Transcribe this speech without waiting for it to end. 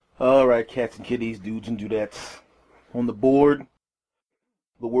All right, cats and kitties, dudes and dudettes. On the board,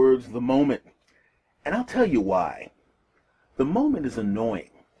 the words "the moment." And I'll tell you why. The moment is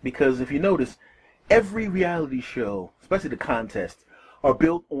annoying. Because if you notice, every reality show, especially the contests, are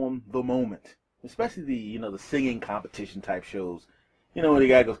built on the moment. Especially the singing competition type shows. The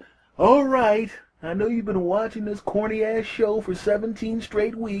guy goes, all right, I know you've been watching this corny ass show for 17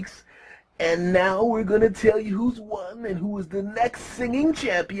 straight weeks. And now we're going to tell you who's won and who is the next singing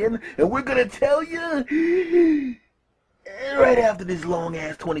champion. And we're going to tell you right after this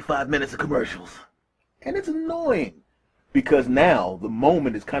long-ass 25 minutes of commercials. And it's annoying because now the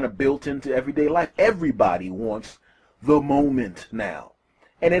moment is kind of built into everyday life. Everybody wants the moment now.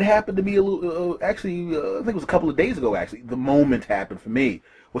 And it happened to me a little, I think it was a couple of days ago, actually. The moment happened for me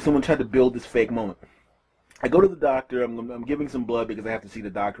where someone tried to build this fake moment. I go to the doctor. I'm giving some blood because I have to see the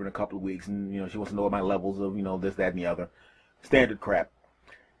doctor in a couple of weeks, and she wants to know my levels of this, that, and the other, standard crap.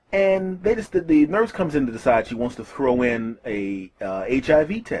 And the nurse comes in to decide she wants to throw in a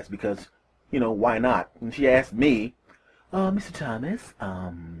HIV test because why not? And she asked me, Mr. Thomas,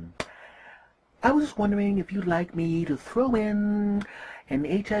 I was just wondering if you'd like me to throw in an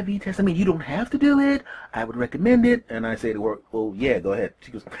HIV test. I mean, you don't have to do it. I would recommend it. And I say to her, well, yeah, go ahead.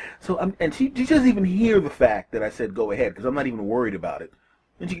 She goes, and she doesn't even hear the fact that I said go ahead because I'm not even worried about it.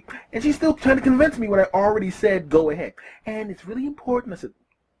 And she's still trying to convince me when I already said go ahead. And it's really important. I said,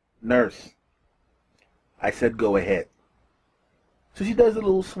 nurse, I said go ahead. So she does a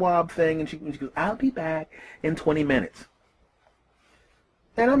little swab thing, and she goes, I'll be back in 20 minutes.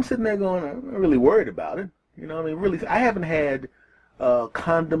 And I'm sitting there going, I'm not really worried about it. Really, I haven't had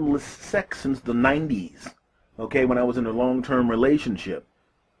condomless sex since the 90s, okay, when I was in a long-term relationship,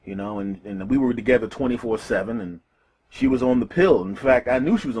 and we were together 24/7, and she was on the pill. In fact, I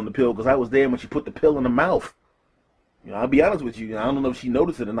knew she was on the pill because I was there when she put the pill in her mouth. I'll be honest with you, I don't know if she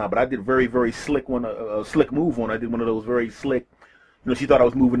noticed it or not, but I did a very, very slick slick move I did one of those very slick, she thought I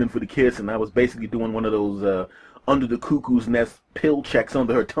was moving in for the kiss, and I was basically doing one of those under the cuckoo's nest pill checks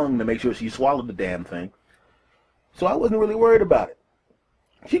under her tongue to make sure she swallowed the damn thing. So I wasn't really worried about it.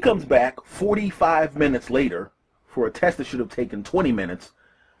 She comes back 45 minutes later for a test that should have taken 20 minutes.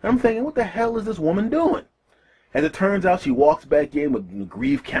 And I'm thinking, what the hell is this woman doing? As it turns out, she walks back in with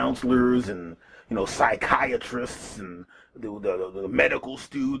grief counselors and, psychiatrists and the medical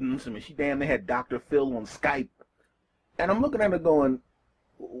students. I mean, she damn near had Dr. Phil on Skype. And I'm looking at her going,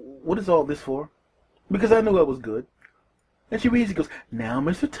 what is all this for? Because I knew I was good. And she reads, she goes, now,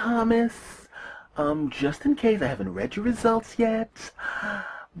 Mr. Thomas, just in case, I haven't read your results yet,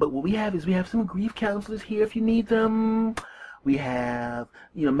 but what we have is we have some grief counselors here if you need them. We have,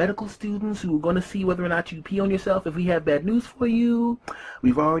 medical students who are going to see whether or not you pee on yourself if we have bad news for you.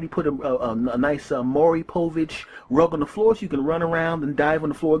 We've already put a nice Maury Povich rug on the floor so you can run around and dive on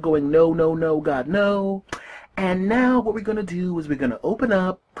the floor going, no, no, no, God, no. And now what we're going to do is we're going to open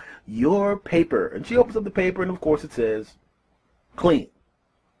up your paper. And she opens up the paper, and of course it says, clean.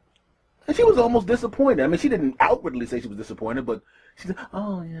 And she was almost disappointed. I mean, she didn't outwardly say she was disappointed, but she said,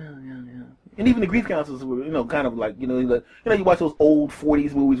 oh, yeah. And even the grief counselors were, kind of like, you watch those old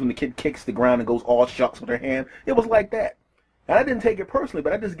 40s movies when the kid kicks the ground and goes all shucks with her hand. It was like that. And I didn't take it personally,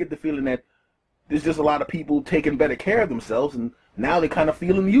 but I just get the feeling that there's just a lot of people taking better care of themselves, and now they're kind of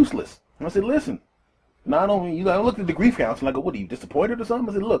feeling useless. And I said, listen, not only, I looked at the grief counselor and I go, what, are you disappointed or something?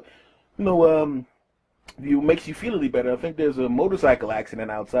 I said, look, it makes you feel any better. I think there's a motorcycle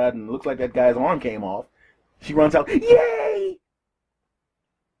accident outside, and it looks like that guy's arm came off. She runs out, yay!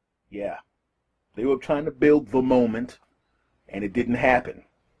 Yeah, they were trying to build the moment, and it didn't happen.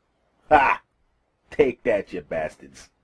 Ha! Take that, you bastards.